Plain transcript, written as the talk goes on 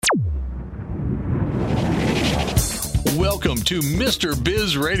Welcome to Mr.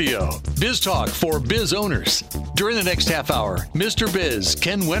 Biz Radio, biz talk for biz owners. During the next half hour, Mr. Biz,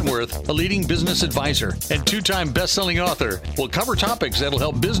 Ken Wentworth, a leading business advisor and two-time best-selling author, will cover topics that'll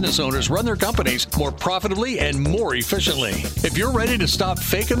help business owners run their companies more profitably and more efficiently. If you're ready to stop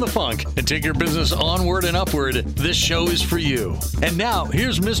faking the funk and take your business onward and upward, this show is for you. And now,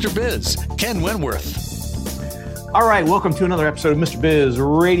 here's Mr. Biz, Ken Wentworth. All right, welcome to another episode of Mr. Biz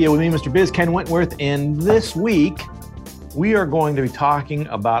Radio with me, Mr. Biz, Ken Wentworth. And this week, we are going to be talking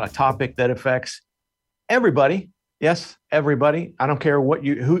about a topic that affects everybody. Yes, everybody. I don't care what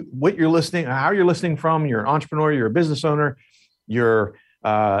you're listening, how you're listening from. You're an entrepreneur, you're a business owner, you're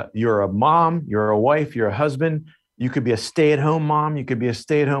a mom, you're a wife, you're a husband. You could be a stay-at-home mom, you could be a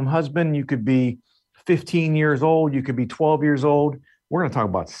stay-at-home husband, you could be 15 years old, you could be 12 years old. We're going to talk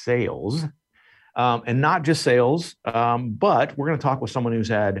about sales. And not just sales, but we're going to talk with someone who's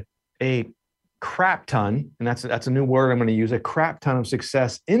had a crap ton, and that's a new word I'm going to use, a crap ton of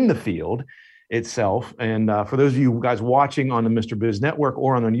success in the field itself. And for those of you guys watching on the Mr. Biz Network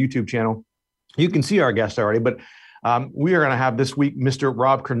or on the YouTube channel, you can see our guest already, but we are going to have this week Mr.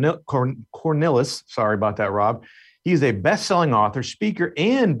 Rob Cornelis. Sorry about that, Rob. He's a best-selling author, speaker,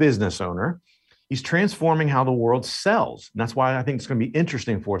 and business owner. He's transforming how the world sells. And that's why I think it's going to be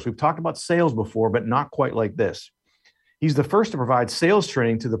interesting for us. We've talked about sales before, but not quite like this. He's the first to provide sales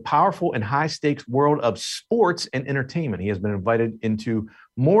training to the powerful and high-stakes world of sports and entertainment. He has been invited into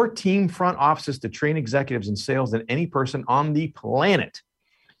more team front offices to train executives in sales than any person on the planet.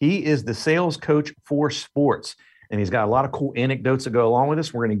 He is the sales coach for sports, and he's got a lot of cool anecdotes that go along with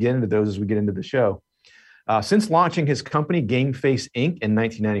this. We're going to get into those as we get into the show. Since launching his company, GameFace Inc. in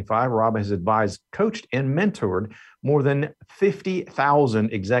 1995, Rob has advised, coached, and mentored more than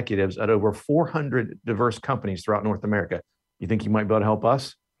 50,000 executives at over 400 diverse companies throughout North America. You think you might be able to help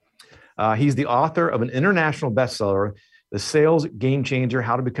us? He's the author of an international bestseller, The Sales Game Changer,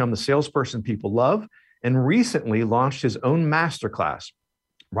 How to Become the Salesperson People Love, and recently launched his own masterclass.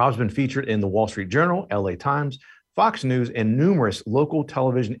 Rob's been featured in the Wall Street Journal, LA Times, Fox News, and numerous local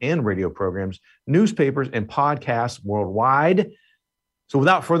television and radio programs, newspapers, and podcasts worldwide. So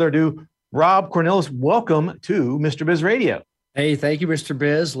without further ado, Rob Cornelis, welcome to Mr. Biz Radio. Hey, thank you, Mr.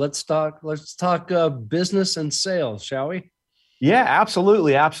 Biz. Let's talk business and sales, shall we? Yeah,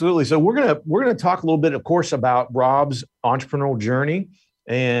 absolutely. Absolutely. So we're going to talk a little bit, of course, about Rob's entrepreneurial journey.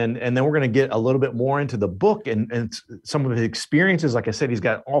 And then we're going to get a little bit more into the book and some of his experiences. Like I said, he's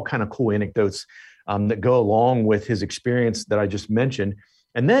got all kind of cool anecdotes that go along with his experience that I just mentioned.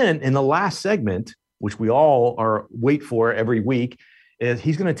 And then in the last segment, which we all wait for every week, is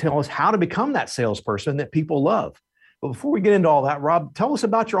he's going to tell us how to become that salesperson that people love. But before we get into all that, Rob, tell us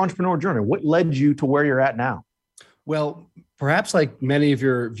about your entrepreneurial journey. What led you to where you're at now? Well, perhaps like many of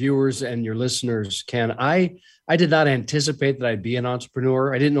your viewers and your listeners, Ken, I did not anticipate that I'd be an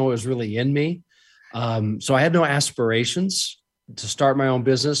entrepreneur. I didn't know it was really in me. So I had no aspirations to start my own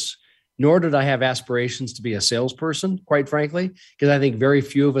business, nor did I have aspirations to be a salesperson, quite frankly, because I think very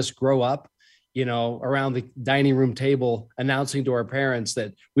few of us grow up, around the dining room table announcing to our parents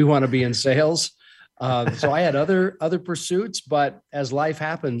that we want to be in sales. So I had other pursuits, but as life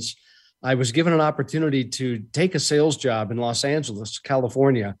happens, I was given an opportunity to take a sales job in Los Angeles,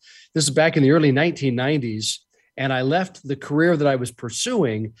 California. This is back in the early 1990s. And I left the career that I was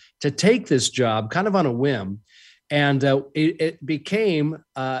pursuing to take this job kind of on a whim. And it became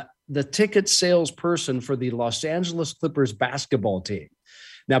the ticket salesperson for the Los Angeles Clippers basketball team.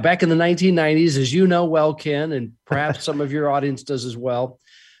 Now, back in the 1990s, as you know well, Ken, and perhaps some of your audience does as well,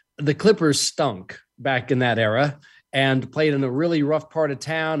 the Clippers stunk back in that era and played in a really rough part of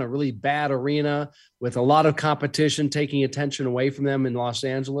town, a really bad arena with a lot of competition taking attention away from them in Los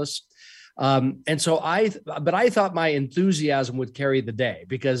Angeles. And so I thought my enthusiasm would carry the day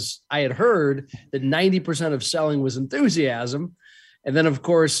because I had heard that 90% of selling was enthusiasm. And then, of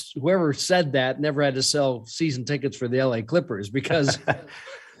course, whoever said that never had to sell season tickets for the LA Clippers because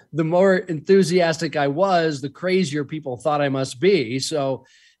the more enthusiastic I was, the crazier people thought I must be. So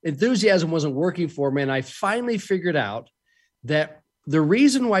enthusiasm wasn't working for me. And I finally figured out that the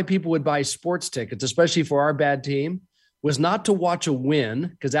reason why people would buy sports tickets, especially for our bad team, was not to watch a win,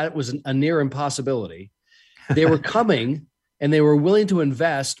 because that was a near impossibility. They were coming and they were willing to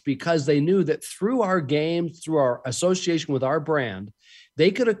invest because they knew that through our games, through our association with our brand, they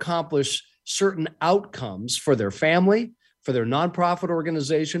could accomplish certain outcomes for their family, for their nonprofit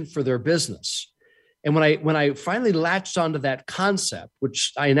organization, for their business. And when I finally latched onto that concept,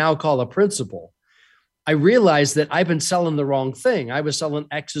 which I now call a principle, I realized that I've been selling the wrong thing. I was selling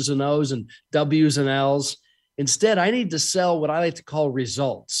X's and O's and W's and L's. Instead, I need to sell what I like to call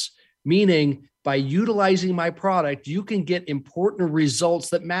results, meaning by utilizing my product, you can get important results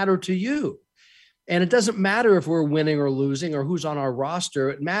that matter to you. And it doesn't matter if we're winning or losing or who's on our roster.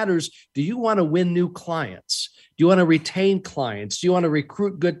 It matters, do you want to win new clients? Do you want to retain clients? Do you want to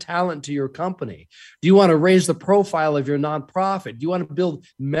recruit good talent to your company? Do you want to raise the profile of your nonprofit? Do you want to build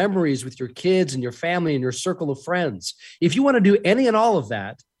memories with your kids and your family and your circle of friends? If you want to do any and all of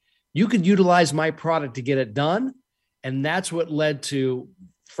that, you could utilize my product to get it done. And that's what led to,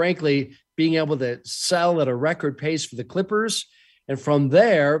 frankly, being able to sell at a record pace for the Clippers. And from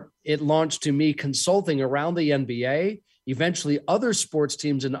there, it launched to me consulting around the NBA, eventually other sports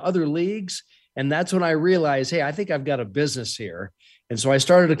teams in other leagues. And that's when I realized, hey, I think I've got a business here. And so I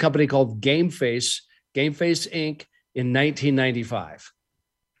started a company called GameFace Inc. in 1995.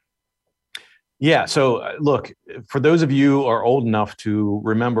 Yeah. So look, for those of you who are old enough to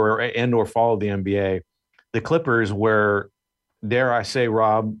remember and or follow the NBA, the Clippers were, dare I say,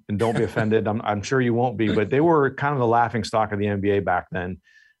 Rob, and don't be offended, I'm sure you won't be, but they were kind of the laughing stock of the NBA back then.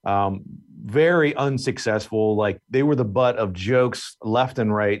 Very unsuccessful. Like, they were the butt of jokes left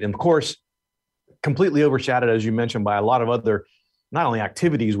and right. And of course, completely overshadowed, as you mentioned, by a lot of other, not only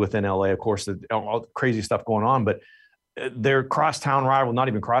activities within LA, of course, all the crazy stuff going on, but their crosstown rival, not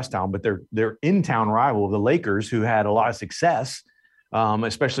even crosstown, but their in-town rival, the Lakers, who had a lot of success,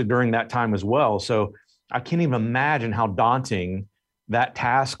 especially during that time as well. So I can't even imagine how daunting that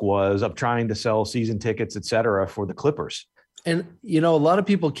task was of trying to sell season tickets, et cetera, for the Clippers. And, a lot of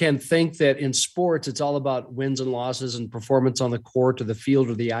people can think that in sports, it's all about wins and losses and performance on the court or the field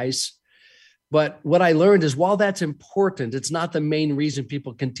or the ice. But what I learned is, while that's important, it's not the main reason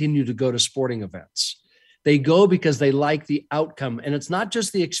people continue to go to sporting events. They go because they like the outcome, and it's not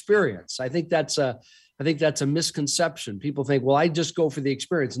just the experience. I think that's a misconception. People think, well, I just go for the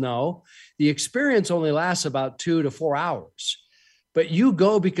experience. No, the experience only lasts about 2 to 4 hours, but you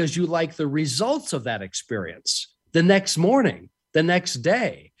go because you like the results of that experience the next morning, the next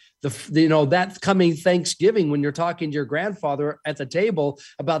day, that coming Thanksgiving, when you're talking to your grandfather at the table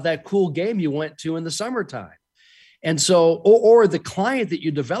about that cool game you went to in the summertime. And so, or the client that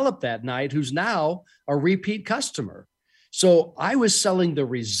you developed that night, who's now a repeat customer. So I was selling the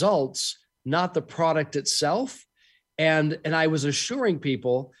results, not the product itself. And I was assuring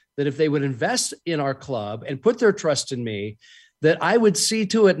people that if they would invest in our club and put their trust in me, that I would see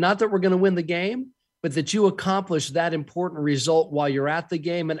to it, not that we're going to win the game, but that you accomplish that important result while you're at the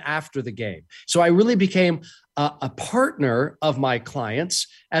game and after the game. So I really became a partner of my clients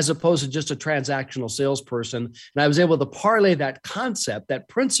as opposed to just a transactional salesperson. And I was able to parlay that concept, that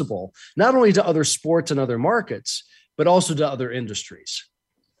principle, not only to other sports and other markets, but also to other industries.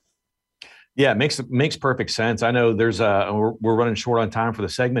 Yeah, it makes perfect sense. I know we're running short on time for the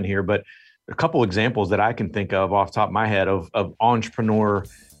segment here, but a couple examples that I can think of off the top of my head of entrepreneur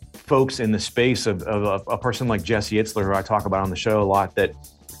folks in the space of a person like Jesse Itzler, who I talk about on the show a lot, that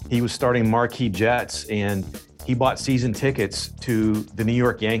he was starting Marquee Jets and he bought season tickets to the New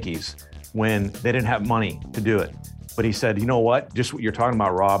York Yankees when they didn't have money to do it. But he said, you know what? Just what you're talking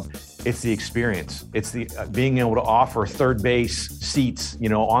about, Rob, it's the experience. It's the being able to offer third base seats,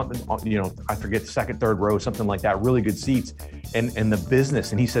 I forget, second, third row, something like that, really good seats, and the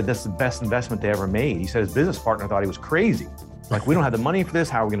business. And he said that's the best investment they ever made. He said his business partner thought he was crazy. Like, we don't have the money for this.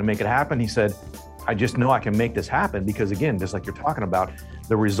 How are we going to make it happen? He said, I just know I can make this happen because, again, just like you're talking about,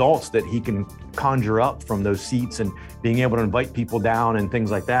 the results that he can conjure up from those seats and being able to invite people down and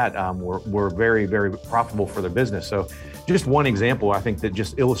things like that were very, very profitable for their business. So just one example, I think, that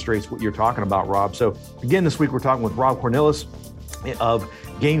just illustrates what you're talking about, Rob. So again, this week we're talking with Rob Cornelis of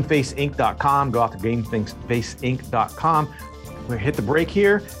GameFaceInc.com. Go out to GameFaceInc.com. We're going to hit the break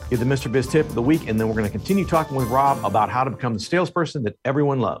here, give the Mr. Biz tip of the week, and then we're going to continue talking with Rob about how to become the salesperson that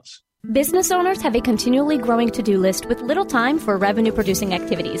everyone loves. Business owners have a continually growing to-do list with little time for revenue-producing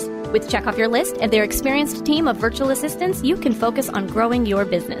activities. With Check Off Your List and their experienced team of virtual assistants, you can focus on growing your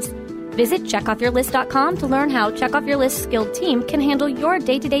business. Visit checkoffyourlist.com to learn how Check Off Your List's skilled team can handle your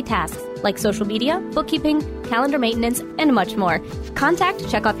day-to-day tasks like social media, bookkeeping, calendar maintenance, and much more. Contact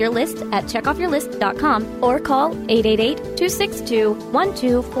Check Off Your List at checkoffyourlist.com or call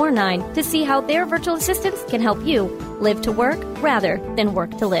 888-262-1249 to see how their virtual assistants can help you live to work rather than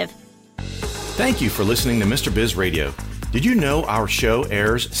work to live. Thank you for listening to Mr. Biz Radio. Did you know our show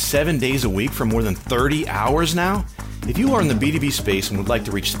airs 7 days a week for more than 30 hours now? If you are in the B2B space and would like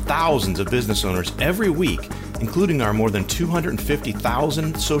to reach thousands of business owners every week, including our more than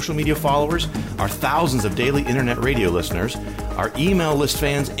 250,000 social media followers, our thousands of daily internet radio listeners, our email list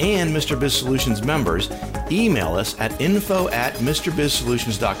fans, and Mr. Biz Solutions members, email us at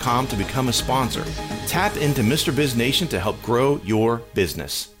info@MrBizSolutions.com to become a sponsor. Tap into Mr. Biz Nation to help grow your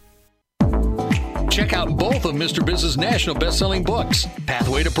business. Check out both of Mr. Biz's national best-selling books,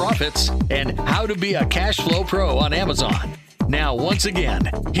 Pathway to Profits and How to Be a Cash Flow Pro on Amazon. Now, once again,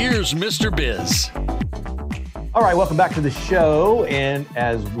 here's Mr. Biz. All right, welcome back to the show. And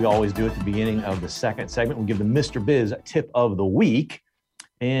as we always do at the beginning of the second segment, we give the Mr. Biz tip of the week.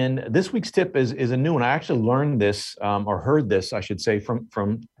 And this week's tip is a new one. I actually learned this or heard this, I should say, from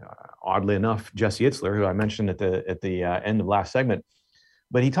oddly enough, Jesse Itzler, who I mentioned at the end of last segment.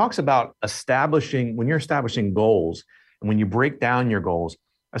 But he talks about when you're establishing goals and when you break down your goals,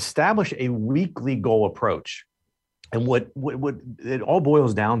 establish a weekly goal approach. And what it all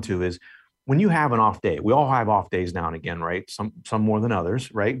boils down to is when you have an off day, we all have off days now and again, right? Some more than others,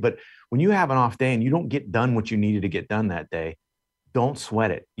 right? But when you have an off day and you don't get done what you needed to get done that day, don't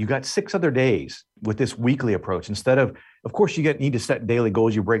sweat it. You got 6 other days with this weekly approach. Instead of course, you need to set daily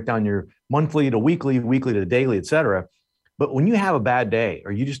goals. You break down your monthly to weekly to daily, et cetera. But when you have a bad day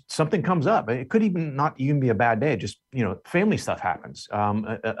or something comes up, it could not even be a bad day. Just, family stuff happens,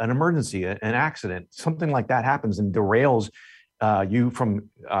 an emergency, an accident, something like that happens and derails you from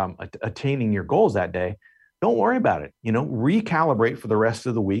attaining your goals that day. Don't worry about it. Recalibrate for the rest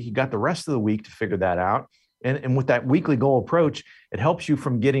of the week. You got the rest of the week to figure that out. And with that weekly goal approach, it helps you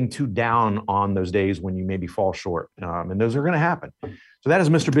from getting too down on those days when you maybe fall short. And those are going to happen. So that is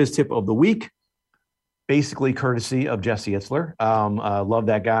Mr. Biz tip of the week, basically courtesy of Jesse Itzler. Love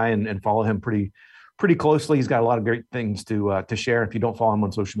that guy and follow him pretty closely. He's got a lot of great things to share. If you don't follow him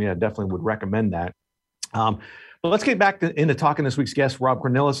on social media, I definitely would recommend that. But let's get back into talking this week's guest, Rob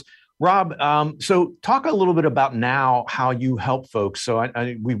Cornelis. Rob, so talk a little bit about now how you help folks. So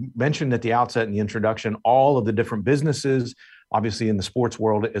we mentioned at the outset in the introduction, all of the different businesses, obviously in the sports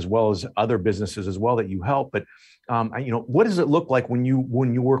world, as well as other businesses as well that you help. But, what does it look like when you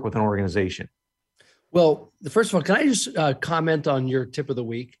work with an organization? Well, first of all, can I just comment on your tip of the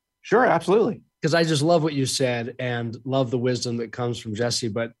week? Sure, absolutely. Because I just love what you said and love the wisdom that comes from Jesse.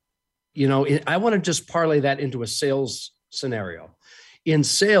 But, I want to just parlay that into a sales scenario. In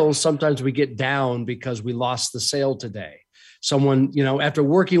sales, sometimes we get down because we lost the sale today. Someone, after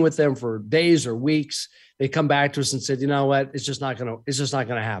working with them for days or weeks, they come back to us and said, you know what, it's just not going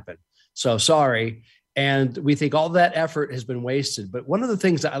to happen. So sorry. And we think all that effort has been wasted. But one of the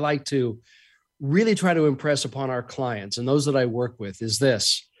things that I like to really try to impress upon our clients and those that I work with is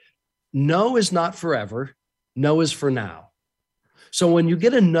this: no is not forever. No is for now. So when you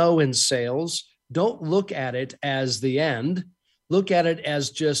get a no in sales, don't look at it as the end. Look at it as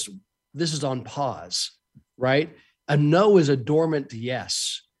just, this is on pause, right? A no is a dormant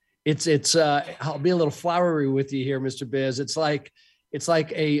yes. It's I'll be a little flowery with you here, Mr. Biz. It's like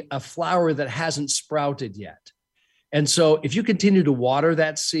a flower that hasn't sprouted yet. And so if you continue to water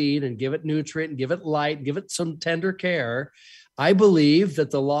that seed and give it nutrient and give it light, and give it some tender care, I believe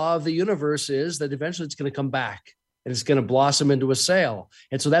that the law of the universe is that eventually it's going to come back and it's going to blossom into a sale.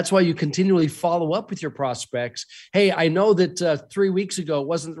 And so that's why you continually follow up with your prospects. Hey, I know that 3 weeks ago it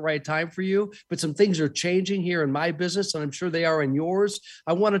wasn't the right time for you, but some things are changing here in my business, and I'm sure they are in yours.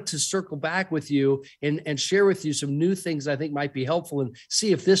 I wanted to circle back with you and share with you some new things I think might be helpful and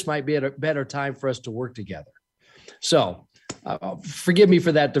see if this might be at a better time for us to work together. So forgive me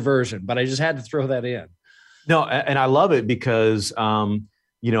for that diversion, but I just had to throw that in. No, and I love it because,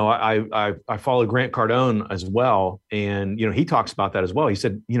 I follow Grant Cardone as well. And, he talks about that as well. He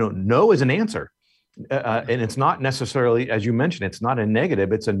said, no is an answer. And it's not necessarily, as you mentioned, it's not a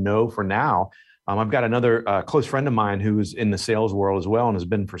negative. It's a no for now. I've got another close friend of mine who's in the sales world as well and has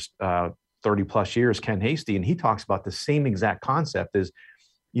been for 30 plus years, Ken Hasty. And he talks about the same exact concept is,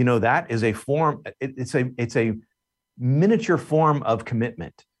 that is a form. It's a miniature form of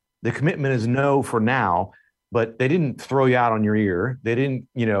commitment. The commitment is no for now, but they didn't throw you out on your ear. They didn't,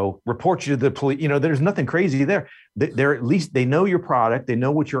 report you to the police. There's nothing crazy there. They're at least they know your product. They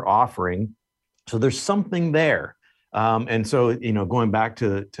know what you're offering. So there's something there. And so, going back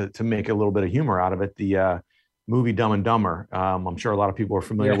to make a little bit of humor out of it, the movie Dumb and Dumber. I'm sure a lot of people are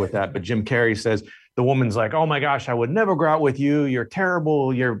familiar with that, but Jim Carrey says the woman's like, "Oh my gosh, I would never go out with you. You're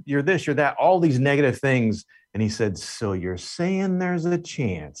terrible. You're this, you're that, all these negative things." And he said, "So you're saying there's a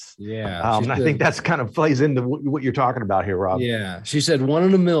chance?" Yeah. And I think that's kind of plays into what you're talking about here, Rob. Yeah. She said 1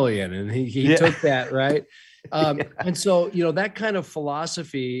 in a million, and he took that, right? And so, that kind of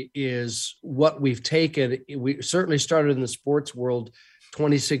philosophy is what we've taken. We certainly started in the sports world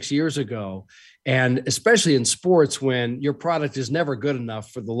 26 years ago. And especially in sports, when your product is never good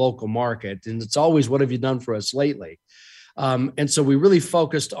enough for the local market, and it's always, what have you done for us lately? And so we really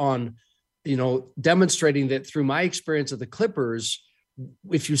focused on, demonstrating that through my experience at the Clippers,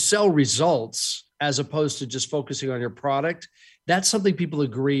 if you sell results as opposed to just focusing on your product, that's something people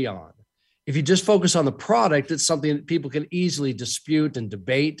agree on. If you just focus on the product, it's something that people can easily dispute and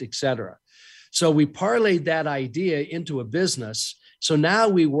debate, et cetera. So we parlayed that idea into a business. So now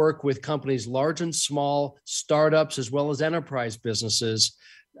we work with companies large and small, startups, as well as enterprise businesses,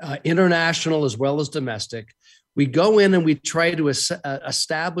 international as well as domestic. We go in and we try to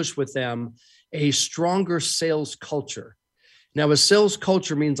establish with them a stronger sales culture. Now, a sales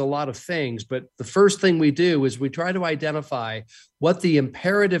culture means a lot of things, but the first thing we do is we try to identify what the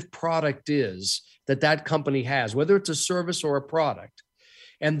imperative product is that company has, whether it's a service or a product.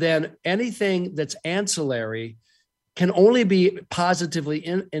 And then anything that's ancillary can only be positively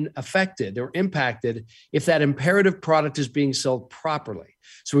affected or impacted if that imperative product is being sold properly.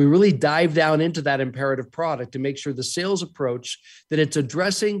 So we really dive down into that imperative product to make sure the sales approach, that it's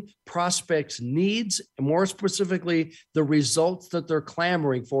addressing prospects' needs, and more specifically, the results that they're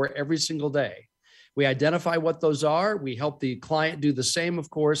clamoring for every single day. We identify what those are. We help the client do the same, of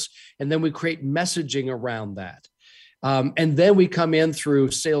course, and then we create messaging around that. And then we come in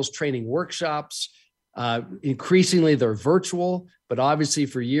through sales training workshops. Increasingly, they're virtual, but obviously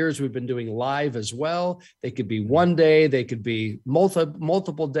for years we've been doing live as well. They could be one day, they could be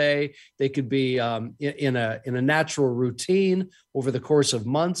multiple day, they could be in a natural routine over the course of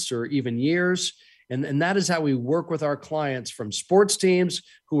months or even years. And that is how we work with our clients, from sports teams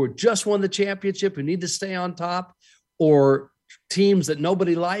who are just won the championship, who need to stay on top, or teams that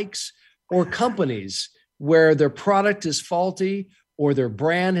nobody likes, or companies where their product is faulty, or their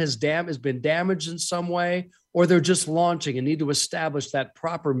brand has been damaged in some way, or they're just launching and need to establish that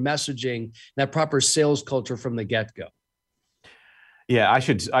proper messaging, that proper sales culture from the get-go. Yeah, I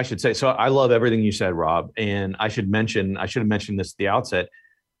should say, so I love everything you said, Rob. And I should have mentioned this at the outset.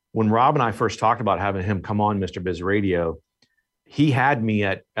 When Rob and I first talked about having him come on Mr. Biz Radio, he had me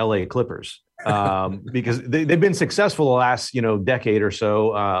at LA Clippers because they've been successful the last, decade or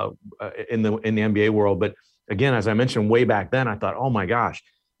so in the NBA world. But again, as I mentioned way back then, I thought, oh my gosh,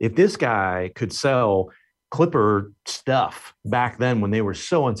 if this guy could sell Clipper stuff back then when they were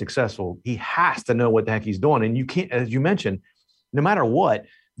so unsuccessful, he has to know what the heck he's doing. And you can't, as you mentioned, no matter what,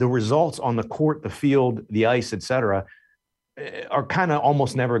 the results on the court, the field, the ice, et cetera, are kind of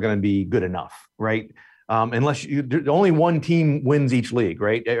almost never going to be good enough, right? Unless only one team wins each league,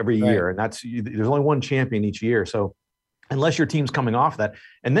 right? Every year. And there's only one champion each year. So unless your team's coming off that.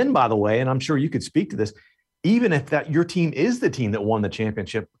 And then, by the way, and I'm sure you could speak to this, even if your team is the team that won the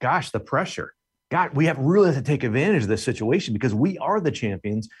championship, gosh, the pressure. God, we have really to take advantage of this situation because we are the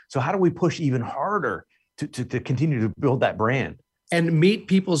champions. So how do we push even harder to continue to build that brand? And meet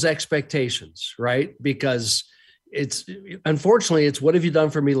people's expectations, right? Because unfortunately, it's what have you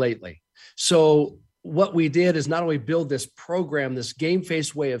done for me lately? So what we did is not only build this program, this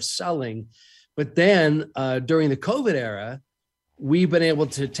game-faced way of selling, but then during the COVID era, we've been able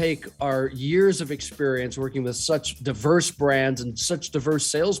to take our years of experience working with such diverse brands and such diverse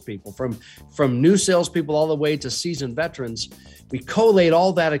salespeople, from new salespeople all the way to seasoned veterans. We collate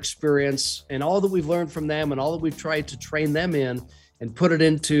all that experience and all that we've learned from them and all that we've tried to train them in and put it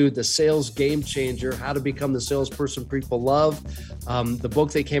into the Sales Game Changer, How to Become the Salesperson People Love. The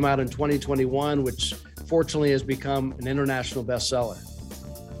book that came out in 2021, which fortunately has become an international bestseller.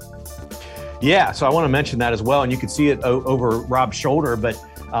 Yeah, so I want to mention that as well. And you can see it over Rob's shoulder, but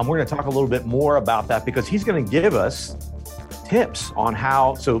we're going to talk a little bit more about that because he's going to give us tips on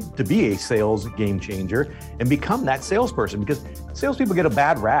how to be a sales game changer and become that salesperson, because salespeople get a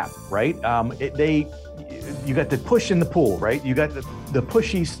bad rap, right? You got the push and the pull, right? You got the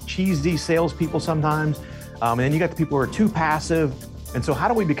pushy, cheesy salespeople sometimes, and then you got the people who are too passive. And so how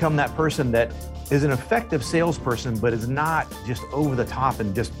do we become that person that is an effective salesperson, but is not just over the top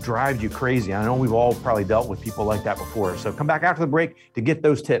and just drives you crazy? I know we've all probably dealt with people like that before. So come back after the break to get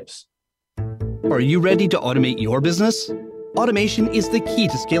those tips. Are you ready to automate your business? Automation is the key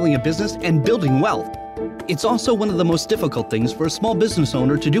to scaling a business and building wealth. It's also one of the most difficult things for a small business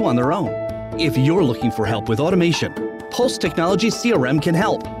owner to do on their own. If you're looking for help with automation, Pulse Technology CRM can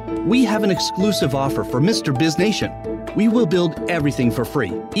help. We have an exclusive offer for Mr. Biz Nation. We will build everything for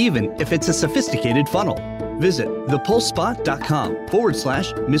free, even if it's a sophisticated funnel. Visit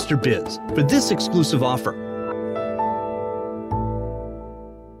thepulsespot.com/Mr. Biz for this exclusive offer.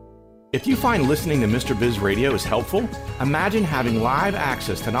 If you find listening to Mr. Biz Radio is helpful, imagine having live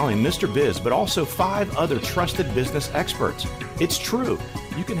access to not only Mr. Biz, but also 5 other trusted business experts. It's true.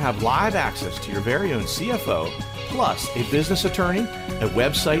 You can have live access to your very own CFO, plus a business attorney, a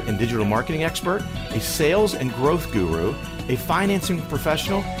website and digital marketing expert, a sales and growth guru, a financing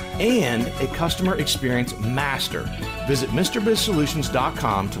professional, and a customer experience master. Visit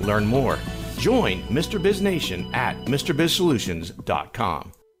MrBizSolutions.com to learn more. Join Mr. Biz Nation at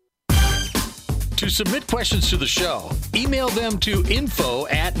MrBizSolutions.com. To submit questions to the show, email them to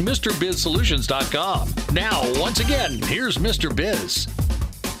info@MrBizSolutions.com. Now, once again, here's Mr. Biz.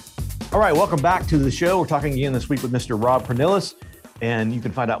 All right, welcome back to the show. We're talking again this week with Mr. Rob Pernillis, and you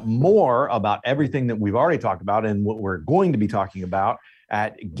can find out more about everything that we've already talked about and what we're going to be talking about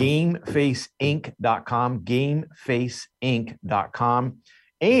at GameFaceInc.com, GameFaceInc.com.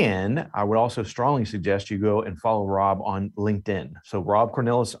 And I would also strongly suggest you go and follow Rob on LinkedIn. So Rob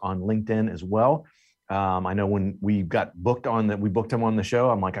Pernillis on LinkedIn as well. I know when we got booked on that, we booked him on the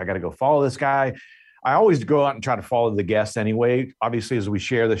show. I'm like, I got to go follow this guy. I always go out and try to follow the guests anyway, obviously, as we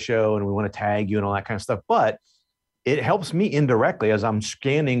share the show and we want to tag you and all that kind of stuff. But it helps me indirectly as I'm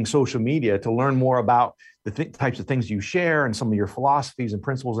scanning social media to learn more about the types of things you share and some of your philosophies and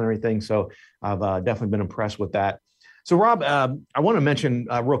principles and everything. So I've definitely been impressed with that. So Rob, I want to mention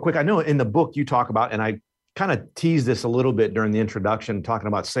real quick, I know in the book you talk about, and I kind of teased this a little bit during the introduction, talking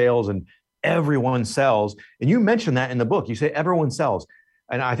about sales and everyone sells. And you mentioned that in the book, you say everyone sells.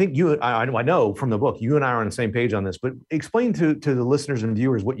 And I think I know from the book, you and I are on the same page on this, but explain to the listeners and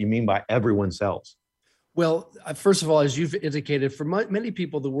viewers what you mean by everyone sells. Well, first of all, as you've indicated, for many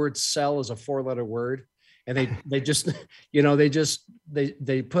people, the word sell is a 4-letter word. And they just,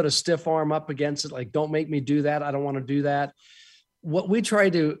 they put a stiff arm up against it. Like, don't make me do that. I don't want to do that. What we try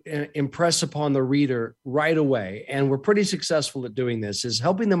to impress upon the reader right away, and we're pretty successful at doing this, is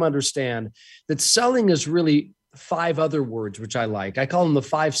helping them understand that selling is really 5 other words, which I like. I call them the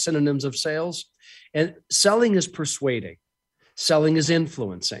 5 synonyms of sales. And selling is persuading. Selling is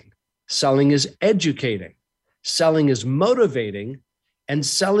influencing. Selling is educating. Selling is motivating. And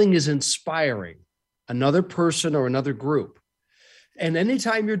selling is inspiring another person or another group. And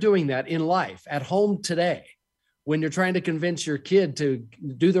anytime you're doing that in life, at home today, when you're trying to convince your kid to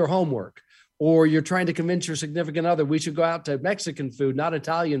do their homework, or you're trying to convince your significant other, we should go out to Mexican food, not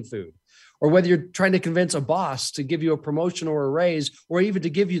Italian food, or whether you're trying to convince a boss to give you a promotion or a raise, or even to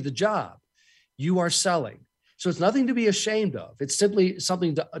give you the job, you are selling. So it's nothing to be ashamed of. It's simply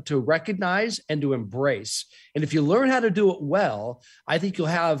something to recognize and to embrace. And if you learn how to do it well, I think you'll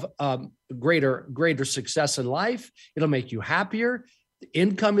have greater success in life. It'll make you happier. The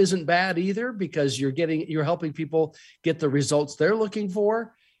income isn't bad either, because you're helping people get the results they're looking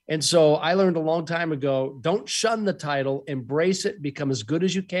for. And so I learned a long time ago, don't shun the title, embrace it, become as good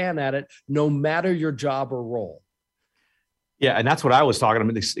as you can at it, no matter your job or role. Yeah. And that's what I was talking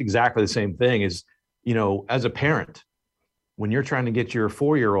about. Exactly the same thing is, as a parent, when you're trying to get your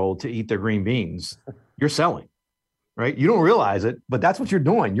 4-year-old to eat their green beans, you're selling, right? You don't realize it, but that's what you're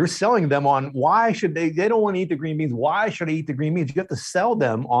doing. You're selling them on why should they don't want to eat the green beans. Why should they eat the green beans? You have to sell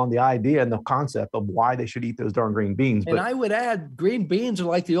them on the idea and the concept of why they should eat those darn green beans. And I would add, green beans are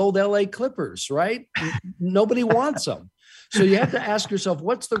like the old LA Clippers, right? Nobody wants them. So you have to ask yourself,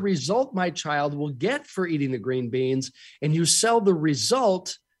 what's the result my child will get for eating the green beans? And you sell the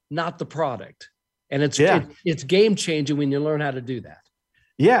result, not the product. And it's game changing when you learn how to do that.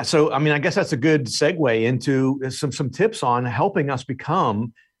 Yeah. So, I guess that's a good segue into some tips on helping us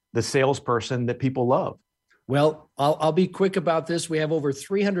become the salesperson that people love. Well, I'll be quick about this. We have over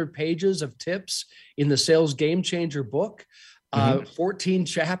 300 pages of tips in the Sales Game Changer book, 14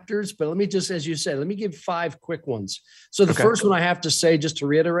 chapters. But let me just, as you said, let me give 5 quick ones. So the first one I have to say, just to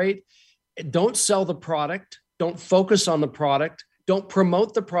reiterate, don't sell the product. Don't focus on the product. Don't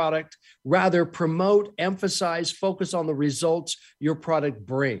promote the product. Rather, promote, emphasize, focus on the results your product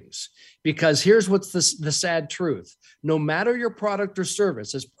brings. Because here's what's the sad truth. No matter your product or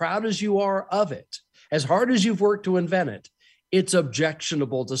service, as proud as you are of it, as hard as you've worked to invent it, it's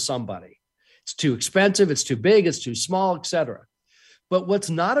objectionable to somebody. It's too expensive, it's too big, it's too small, etc. But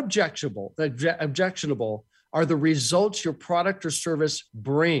what's not objectionable are the results your product or service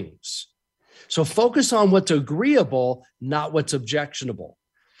brings. So focus on what's agreeable, not what's objectionable.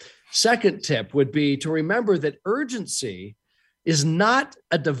 Second tip would be to remember that urgency is not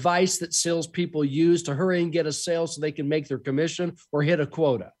a device that salespeople use to hurry and get a sale so they can make their commission or hit a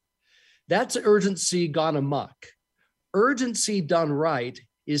quota. That's urgency gone amok. Urgency done right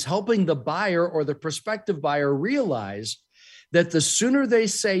is helping the buyer or the prospective buyer realize that the sooner they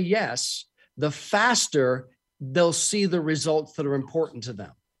say yes, the faster they'll see the results that are important to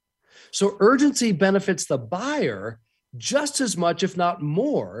them. So urgency benefits the buyer just as much, if not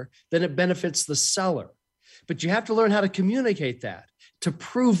more, than it benefits the seller. But you have to learn how to communicate that, to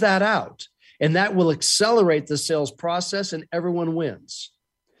prove that out. And that will accelerate the sales process and everyone wins.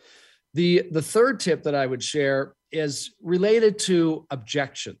 The third tip that I would share is related to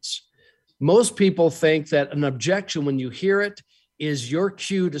objections. Most people think that an objection, when you hear it, is your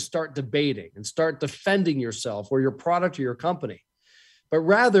cue to start debating and start defending yourself or your product or your company. but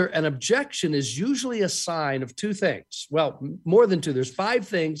rather an objection is usually a sign of two things. Well, more than two. There's 5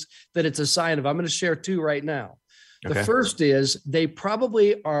 things that it's a sign of. I'm going to share 2 right now. Okay. The first is they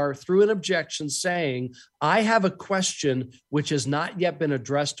probably are, through an objection, saying, I have a question which has not yet been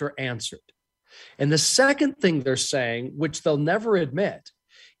addressed or answered. And the second thing they're saying, which they'll never admit,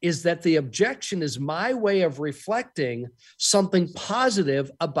 is that the objection is my way of reflecting something positive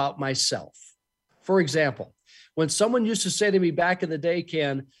about myself. For example, when someone used to say to me back in the day,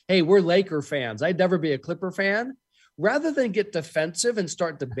 Ken, hey, we're Laker fans, I'd never be a Clipper fan. Rather than get defensive and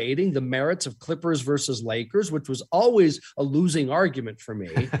start debating the merits of Clippers versus Lakers, which was always a losing argument for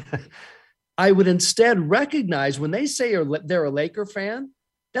me, I would instead recognize when they say they're a Laker fan,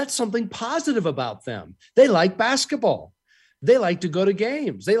 that's something positive about them. They like basketball. They like to go to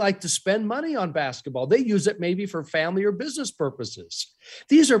games. They like to spend money on basketball. They use it maybe for family or business purposes.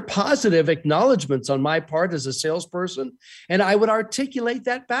 These are positive acknowledgments on my part as a salesperson, and I would articulate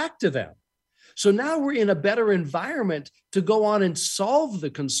that back to them. So now we're in a better environment to go on and solve the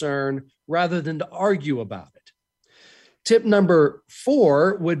concern rather than to argue about it. Tip number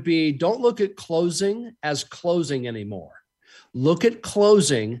 4 would be don't look at closing as closing anymore. Look at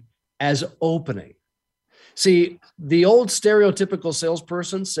closing as opening. See, the old stereotypical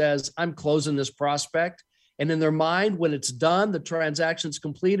salesperson says, I'm closing this prospect. And in their mind, when it's done, the transaction's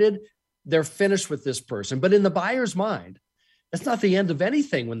completed, they're finished with this person. But in the buyer's mind, that's not the end of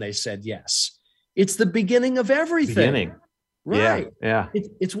anything when they said yes. It's the beginning of everything. Beginning. Right. Yeah.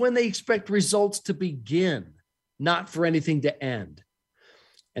 It's when they expect results to begin, not for anything to end.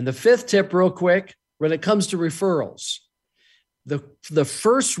 And the 5th tip, real quick, when it comes to referrals, the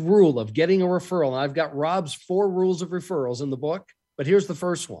first rule of getting a referral, and I've got Rob's 4 rules of referrals in the book, but here's the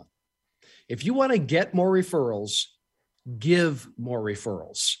first one. If you want to get more referrals, give more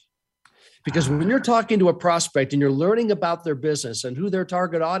referrals. Because when you're talking to a prospect and you're learning about their business and who their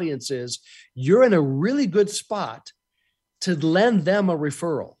target audience is, you're in a really good spot to lend them a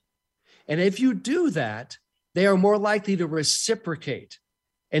referral. And if you do that, they are more likely to reciprocate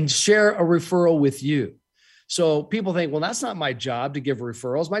and share a referral with you. So people think, well, that's not my job to give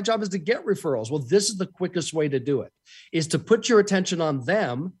referrals. My job is to get referrals. Well, this is the quickest way to do it, is to put your attention on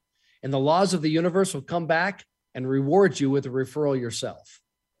them, and the laws of the universe will come back and reward you with a referral yourself.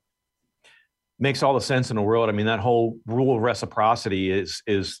 Makes all the sense in the world. I mean, that whole rule of reciprocity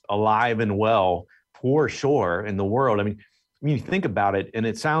is alive and well for sure in the world. I mean, you think about it, and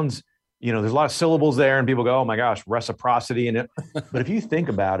it sounds, there's a lot of syllables there, and people go, "Oh my gosh, reciprocity!" But if you think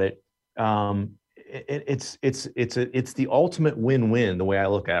about it, it's the ultimate win-win. The way I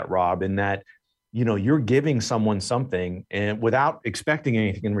look at it, Rob, in that you're giving someone something and without expecting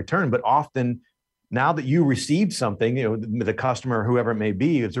anything in return, but often, now that you received something, the customer, whoever it may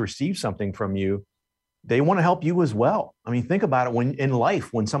be, has received something from you, they want to help you as well. I mean, think about it when in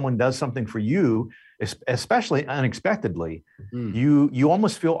life, when someone does something for you, especially unexpectedly, you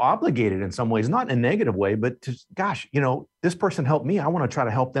almost feel obligated in some ways, not in a negative way, but gosh, this person helped me. I want to try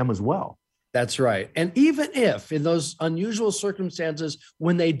to help them as well. That's right. And even if in those unusual circumstances,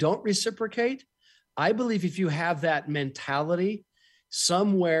 when they don't reciprocate, I believe if you have that mentality,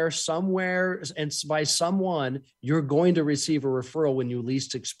 somewhere, and by someone, you're going to receive a referral when you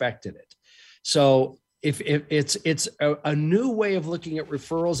least expected it. So if it's a new way of looking at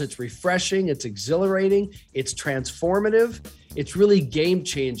referrals, it's refreshing, it's exhilarating, it's transformative, it's really game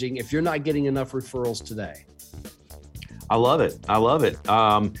changing if you're not getting enough referrals today. I love it.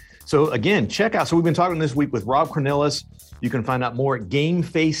 So again, check out. So we've been talking this week with Rob Cornelis. You can find out more at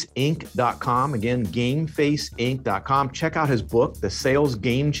GameFaceInc.com. Again, GameFaceInc.com. Check out his book, The Sales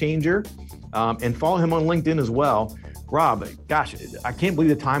Game Changer, and follow him on LinkedIn as well. Rob, gosh, I can't believe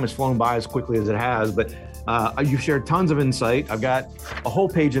the time has flown by as quickly as it has, but you've shared tons of insight. I've got a whole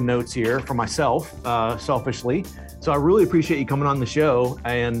page of notes here for myself, selfishly. So I really appreciate you coming on the show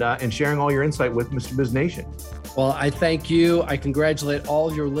and sharing all your insight with Mr. Biz Nation. Well, I thank you. I congratulate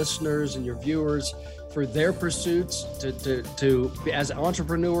all your listeners and your viewers for their pursuits to as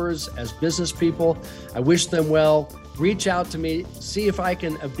entrepreneurs, as business people. I wish them well. Reach out to me. See if I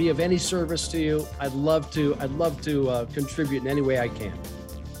can be of any service to you. I'd love to contribute in any way I can.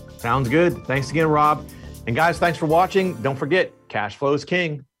 Sounds good. Thanks again, Rob. And guys, thanks for watching. Don't forget, cash flow is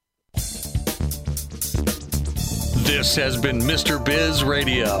king. This has been Mr. Biz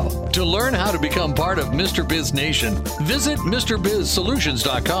Radio. To learn how to become part of Mr. Biz Nation, visit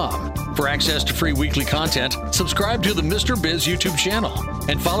MrBizSolutions.com. For access to free weekly content, subscribe to the Mr. Biz YouTube channel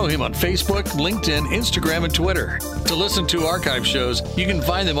and follow him on Facebook, LinkedIn, Instagram, and Twitter. To listen to archive shows, you can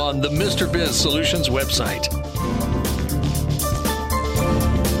find them on the Mr. Biz Solutions website.